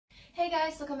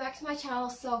guys, welcome back to my channel.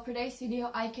 So for today's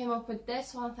video I came up with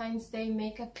this Valentine's Day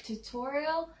makeup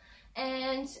tutorial,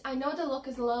 and I know the look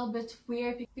is a little bit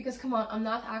weird because come on, I'm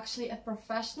not actually a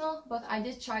professional, but I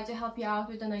did try to help you out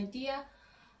with an idea.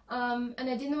 And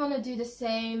I didn't want to do the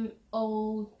same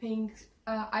old pink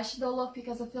eyeshadow look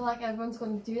because I feel like everyone's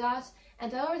going to do that,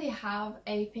 and I already have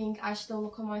a pink eyeshadow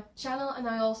look on my channel, and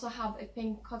I also have a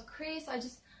pink cut crease.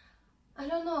 I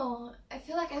don't know, I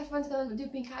feel like everyone's gonna do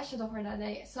pink eyeshadow for that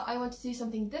day, so I want to do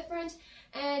something different.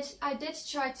 And I did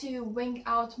try to wing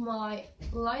out my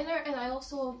liner, and I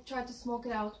also tried to smoke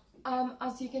it out.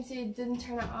 As you can see, it didn't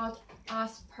turn out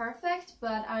as perfect,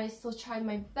 but I still tried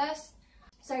my best.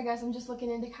 Sorry guys, I'm just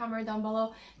looking in the camera down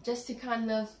below just to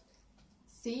kind of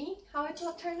see how it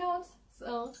turned out.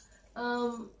 So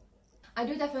I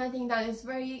do definitely think that it's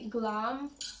very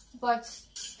glam, but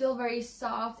still very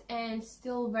soft and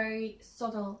still very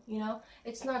subtle, you know,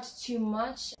 it's not too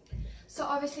much. So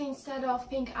obviously instead of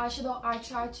pink eyeshadow I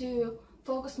try to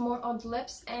focus more on the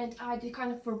lips, and I did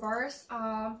kind of reverse.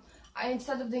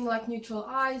 Instead of doing like neutral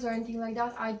eyes or anything like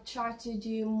that, I try to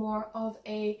do more of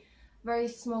a very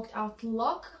smoked out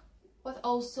look, but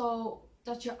also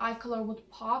that your eye color would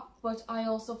pop, but I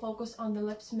also focus on the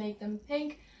lips, make them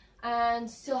pink and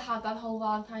still have that whole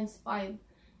Valentine's vibe.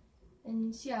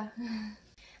 And yeah.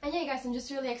 And yeah guys, I'm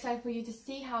just really excited for you to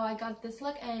see how I got this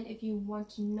look, and if you want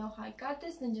to know how I got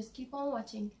this, then just keep on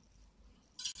watching.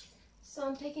 So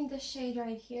I'm taking this shade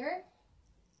right here.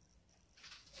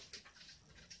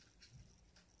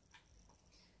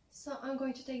 So I'm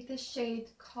going to take this shade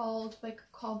called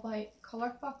WeHeartIt by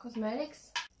Colourpop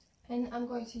Cosmetics, and I'm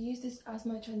going to use this as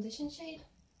my transition shade.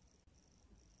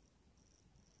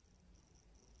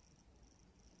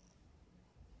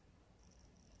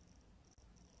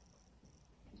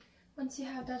 Once you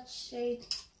have that shade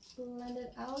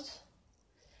blended out,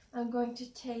 I'm going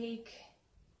to take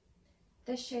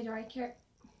this shade right here.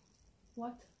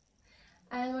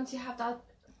 And once you have that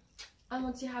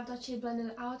shade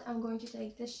blended out, I'm going to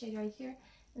take this shade right here,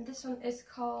 and this one is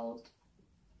called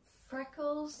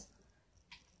Freckles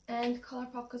and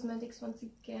Colourpop Cosmetics once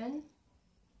again.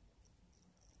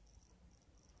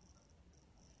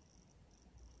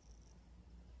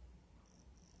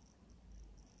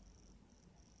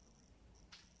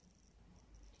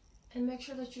 And make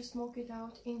sure that you smoke it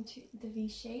out into the V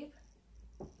shape,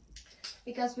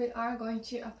 because we are going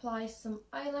to apply some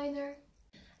eyeliner.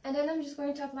 And then I'm just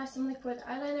going to apply some liquid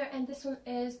eyeliner, and this one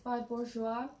is by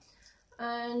Bourjois,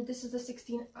 and this is the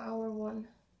 16-hour one.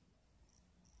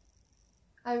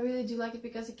 I really do like it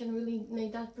because it can really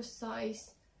make that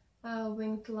precise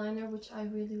winged liner, which I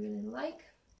really like.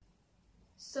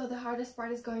 So the hardest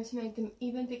part is going to make them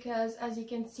even, because as you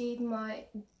can see, my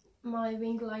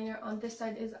winged liner on this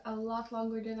side is a lot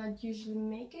longer than I'd usually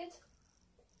make it.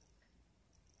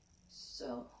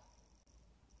 So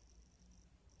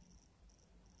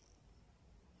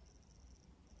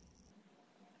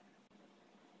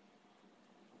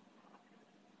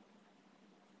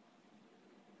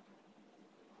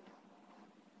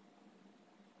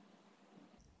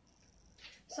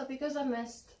because I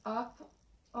messed up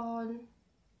on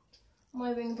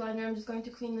my winged liner, I'm just going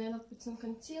to clean it up with some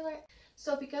concealer.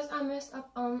 So because I messed up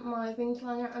on my winged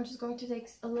liner, I'm just going to take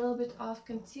a little bit of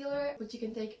concealer, but you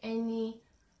can take any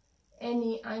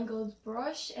angled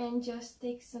brush and just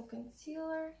take some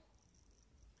concealer,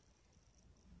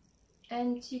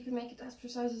 and you can make it as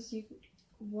precise as you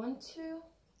want to.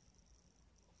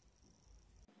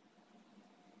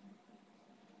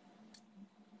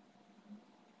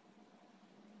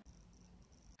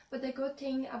 But the good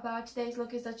thing about today's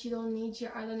look is that you don't need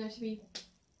your eyeliner to be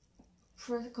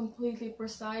completely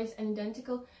precise and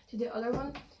identical to the other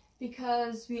one,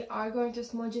 because we are going to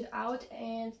smudge it out.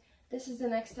 And this is the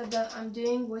next step that I'm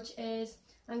doing, which is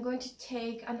I'm going to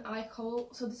take an eye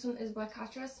khol. So this one is by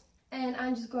Catrice, and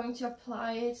I'm just going to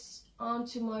apply it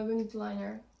onto my winged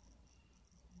liner.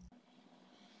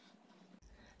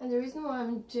 And the reason why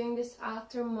I'm doing this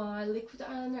after my liquid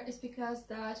eyeliner is because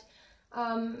that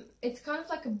it's kind of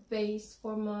like a base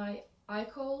for my eye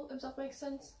khol, if that makes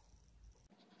sense.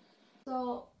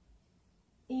 So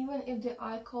even if the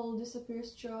eye khol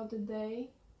disappears throughout the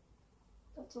day,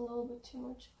 that's a little bit too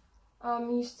much,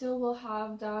 you still will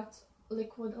have that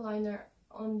liquid liner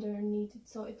underneath it,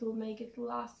 so it will make it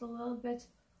last a little bit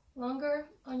longer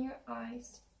on your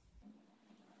eyes.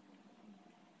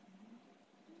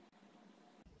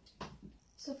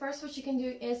 So first what you can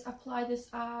do is apply this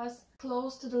as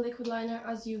close to the liquid liner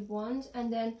as you want,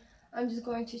 and then I'm just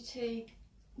going to take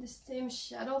the same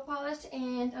shadow palette,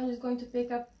 and I'm just going to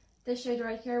pick up this shade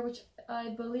right here, which I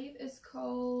believe is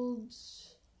called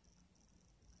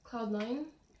Cloud 9,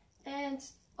 and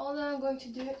all that I'm I'm going to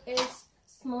do is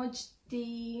smudge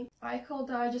the eye kohl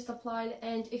that I just applied,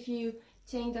 and if you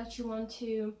think that you want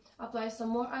to apply some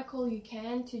more eye kohl, you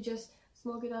can, to just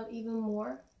smoke it out even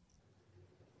more.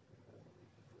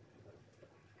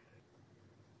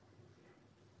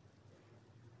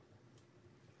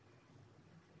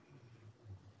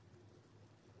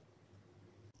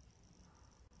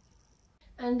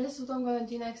 And this is what I'm going to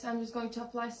do next. I'm just going to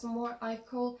apply some more eye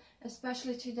kohl,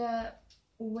 especially to the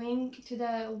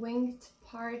winged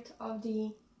part of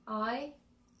the eye,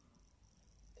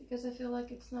 because I feel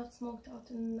like it's not smoked out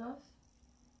enough.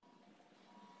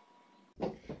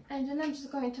 And then I'm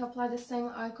just going to apply the same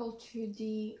eye kohl to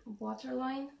the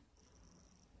waterline.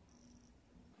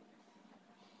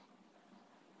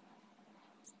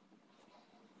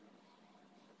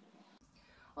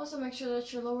 Also make sure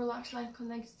that your lower lash line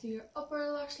connects to your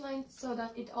upper lash line so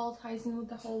that it all ties in with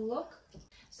the whole look.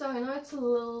 So I know it's a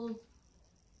little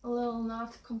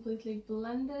not completely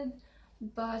blended,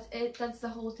 but that's the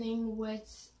whole thing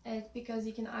with it, because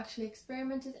you can actually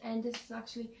experiment it, and this is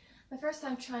actually my first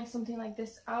time trying something like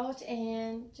this out,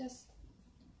 and just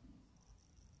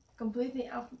completely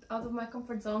out of my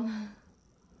comfort zone.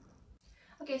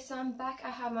 Okay, so I'm back. I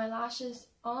have my lashes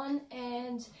on,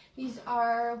 and these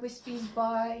are Wispies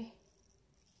by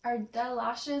Ardell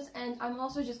lashes, and I'm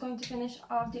also just going to finish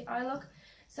off the eye look.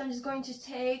 So I'm just going to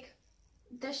take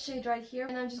this shade right here,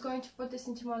 and I'm just going to put this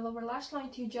into my lower lash line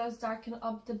to just darken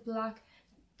up the black.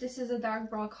 This is a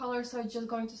dark brown color, so it's just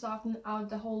going to soften out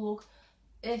the whole look.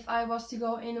 If I was to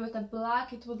go in with a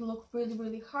black, it would look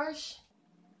really harsh.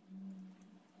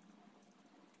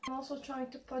 I'm also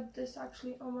trying to put this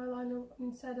actually on my liner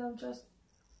instead of just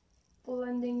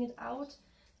blending it out,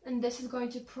 and this is going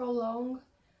to prolong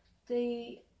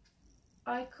the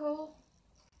eye kohl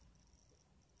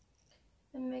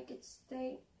and make it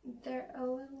stay there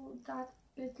that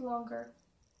bit longer.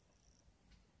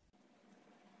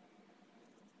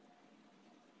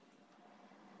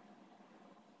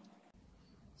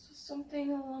 So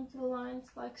something along the lines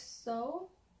like so.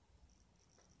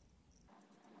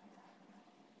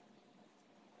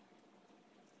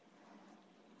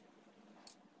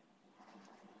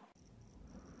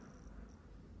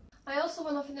 I also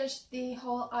want to finish the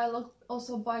whole eye look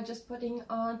also by just putting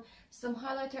on some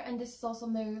highlighter, and this is also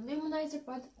Mary Luminizer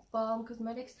by Balm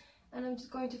Cosmetics, and I'm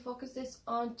just going to focus this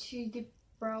onto the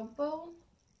brow bone,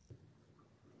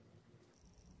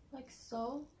 like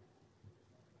so,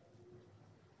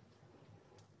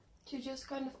 to just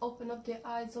kind of open up the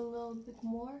eyes a little bit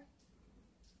more,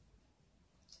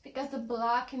 because the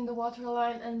black in the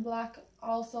waterline and black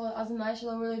also as an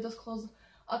eyeshadow really does close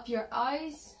up your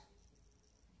eyes.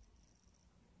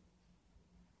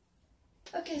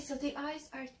 Okay, so the eyes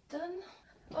are done.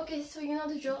 Okay, so you know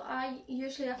the drill. I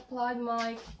usually apply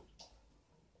my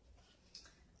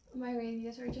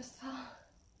radiator just fell.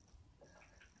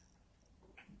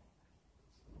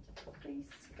 Please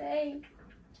stay.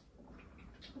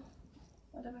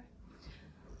 Whatever.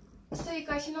 So you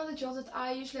guys, you know the drill that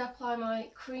I usually apply my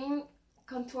cream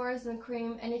contours and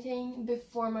cream anything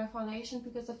before my foundation,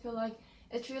 because I feel like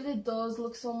it really does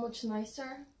look so much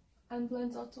nicer and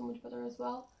blends out so much better as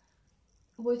well,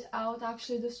 without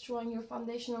actually destroying your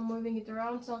foundation or moving it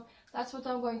around. So that's what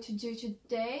I'm going to do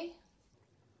today.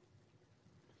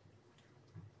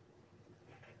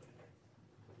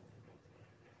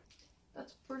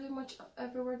 That's pretty much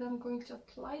everywhere that I'm going to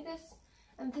apply this,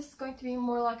 and this is going to be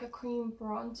more like a cream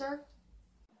bronzer.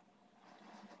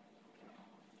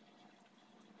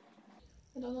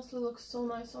 It honestly looks so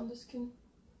nice on the skin.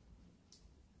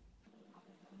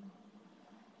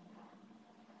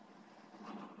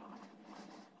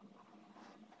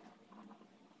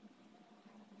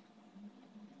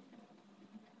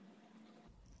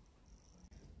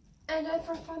 And then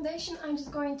for foundation, I'm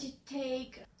just going to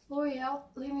take Loreal,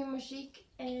 Lumi Magique,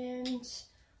 and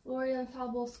L'Oreal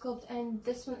Infallible Sculpt, and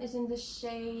this one is in the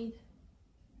shade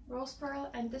Rose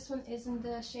Pearl, and this one is in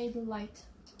the shade Light.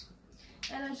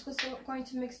 And I'm just going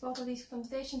to mix both of these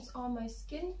foundations on my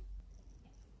skin.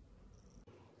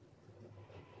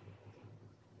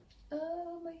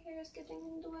 Oh, my hair is getting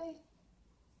in the way.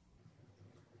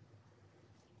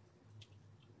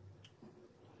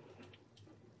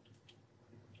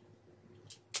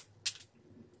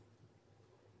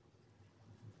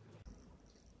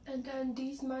 And then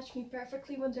these match me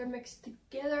perfectly when they're mixed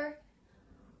together,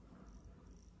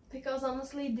 because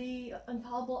honestly the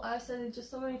infallible, I've said it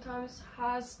just so many times,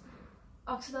 has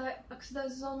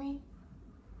oxidizes on me.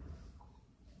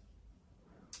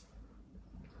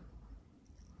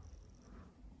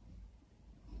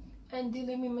 And the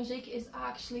Lumi Magique is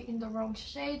actually in the wrong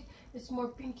shade. It's more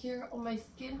pinkier on my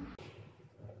skin.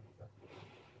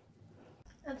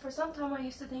 And for some time I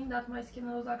used to think that my skin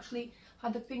was actually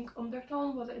had a pink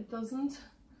undertone, but it doesn't.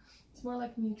 It's more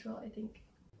like neutral, I think.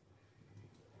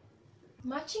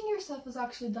 Matching yourself is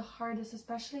actually the hardest,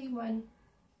 especially when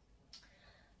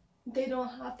they don't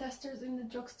have testers in the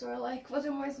drugstore. Like, what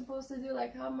am I supposed to do?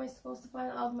 Like, how am I supposed to find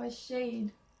out my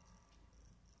shade?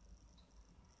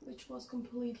 Which was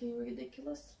completely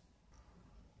ridiculous.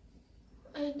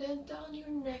 And then down your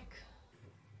neck.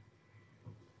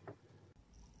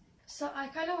 So I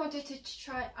kind of wanted to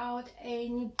try out a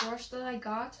new brush that I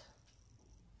got,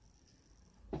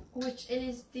 which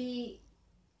is the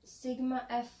Sigma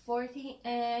F40,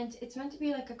 and it's meant to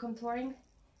be like a contouring,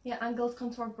 angled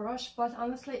contour brush, but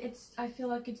honestly I feel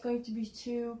like it's going to be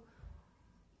too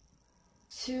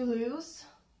loose.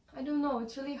 I don't know,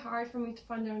 it's really hard for me to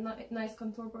find a nice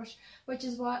contour brush, which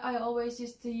is why I always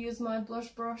used to use my blush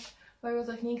brush by Real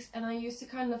Techniques, and I used to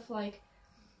kind of like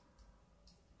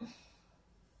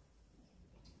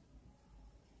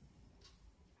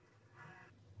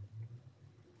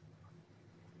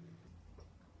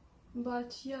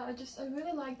but yeah, I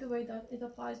really like the way that it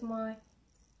applies my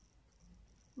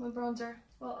bronzer.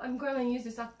 Well, I'm going to use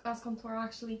this as contour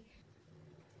actually.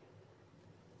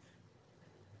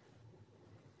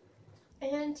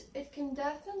 And it can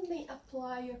definitely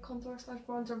apply your contour slash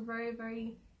bronzer very,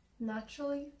 very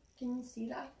naturally. Can you see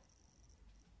that?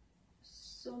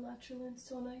 So natural and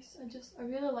so nice. I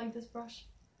really like this brush.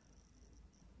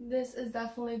 This is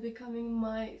definitely becoming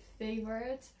my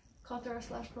favorite contour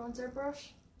slash bronzer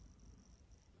brush.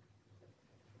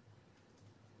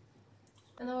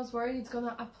 And I was worried it's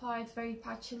gonna apply it very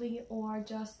patchily or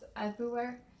just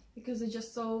everywhere, because it's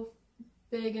just so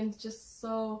big and just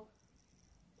so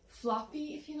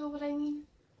floppy, if you know what I mean.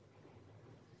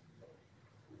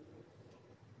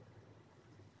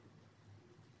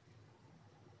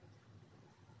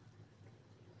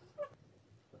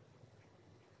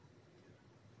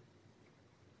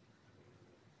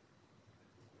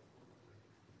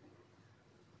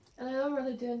 And I don't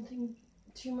really do anything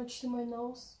too much to my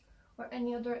nose or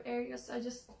any other areas. I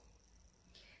just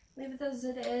leave it as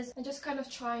it is and just kind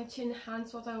of trying to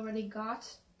enhance what I already got.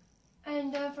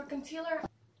 And for concealer,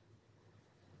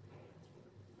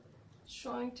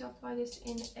 trying to apply this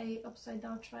in a upside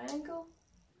down triangle.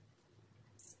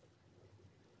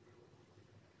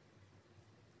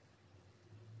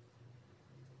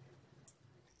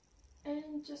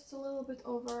 And just a little bit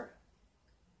over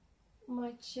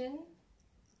my chin.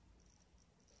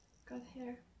 Got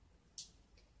here.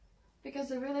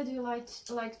 Because I really do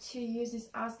like to use this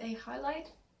as a highlight,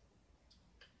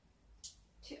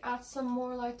 to add some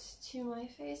more light to my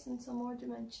face and some more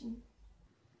dimension.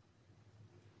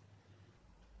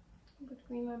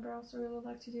 Between my brows, I really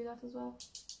like to do that as well.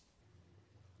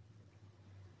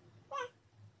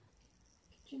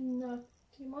 Could you not?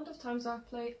 The amount of times I've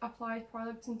applied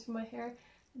products into my hair,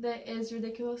 that is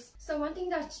ridiculous. So one thing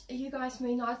that you guys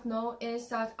may not know is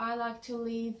that I like to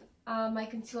leave my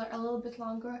concealer a little bit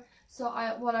longer. So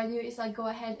what I do is I go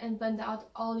ahead and blend out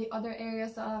all the other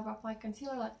areas that I've applied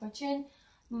concealer, like my chin,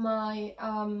 my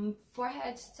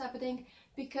forehead type of thing,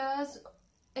 because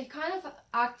it kind of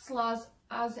acts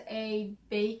as a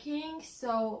baking,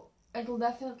 so it'll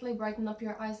definitely brighten up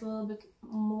your eyes a little bit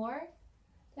more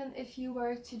than if you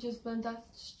were to just blend that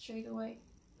straight away.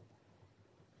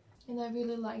 And I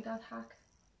really like that hack.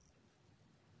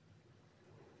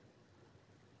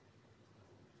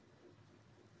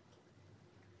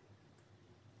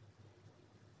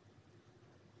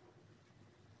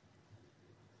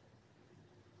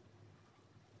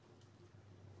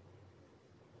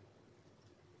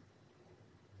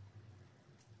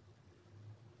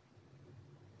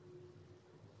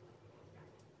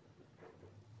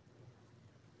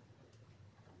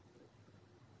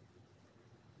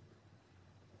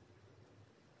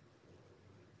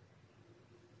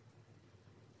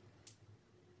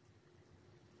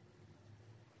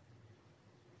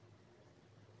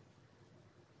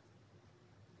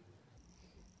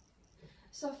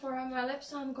 So for my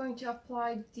lips, I'm going to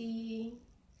apply the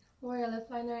L'Oreal lip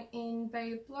liner in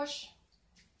Berry Blush,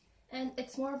 and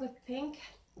it's more of a pink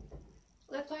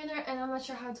lip liner, and I'm not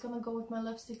sure how it's gonna go with my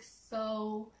lipstick,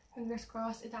 so fingers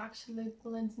crossed it actually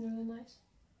blends in really nice.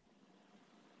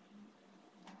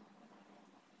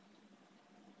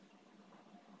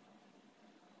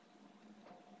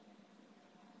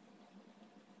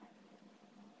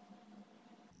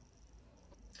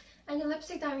 And the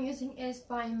lipstick that I'm using is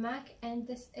by MAC, and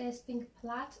this is Pink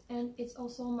Plaid, and it's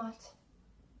also matte,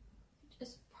 which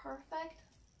is perfect.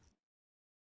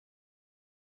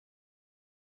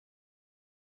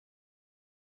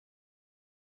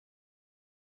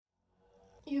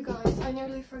 You guys, I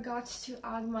nearly forgot to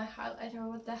add my highlighter.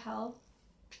 What the hell?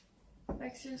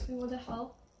 Like seriously, what the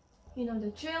hell? You know the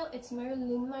drill. It's Marija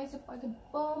Luminizer by the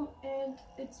Balm, and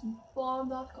it's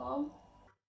balm.com.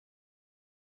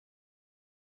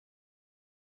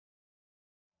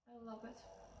 I love it.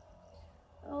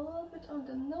 A little bit on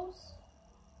the nose.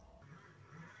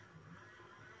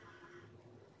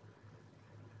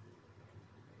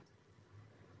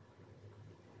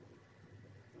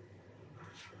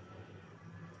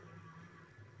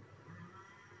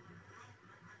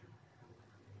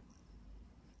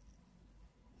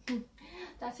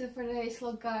 That's it for today's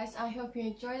look, guys. I hope you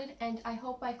enjoyed it, and I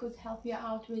hope I could help you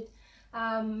out with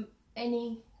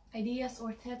any ideas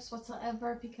or tips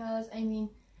whatsoever, because I mean,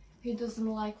 who doesn't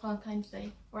like Valentine's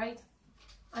Day, right?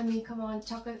 I mean, come on,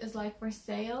 chocolate is like for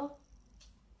sale.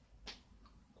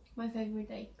 My favorite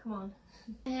day, come on.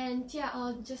 And yeah,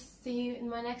 I'll just see you in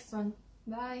my next one.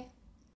 Bye.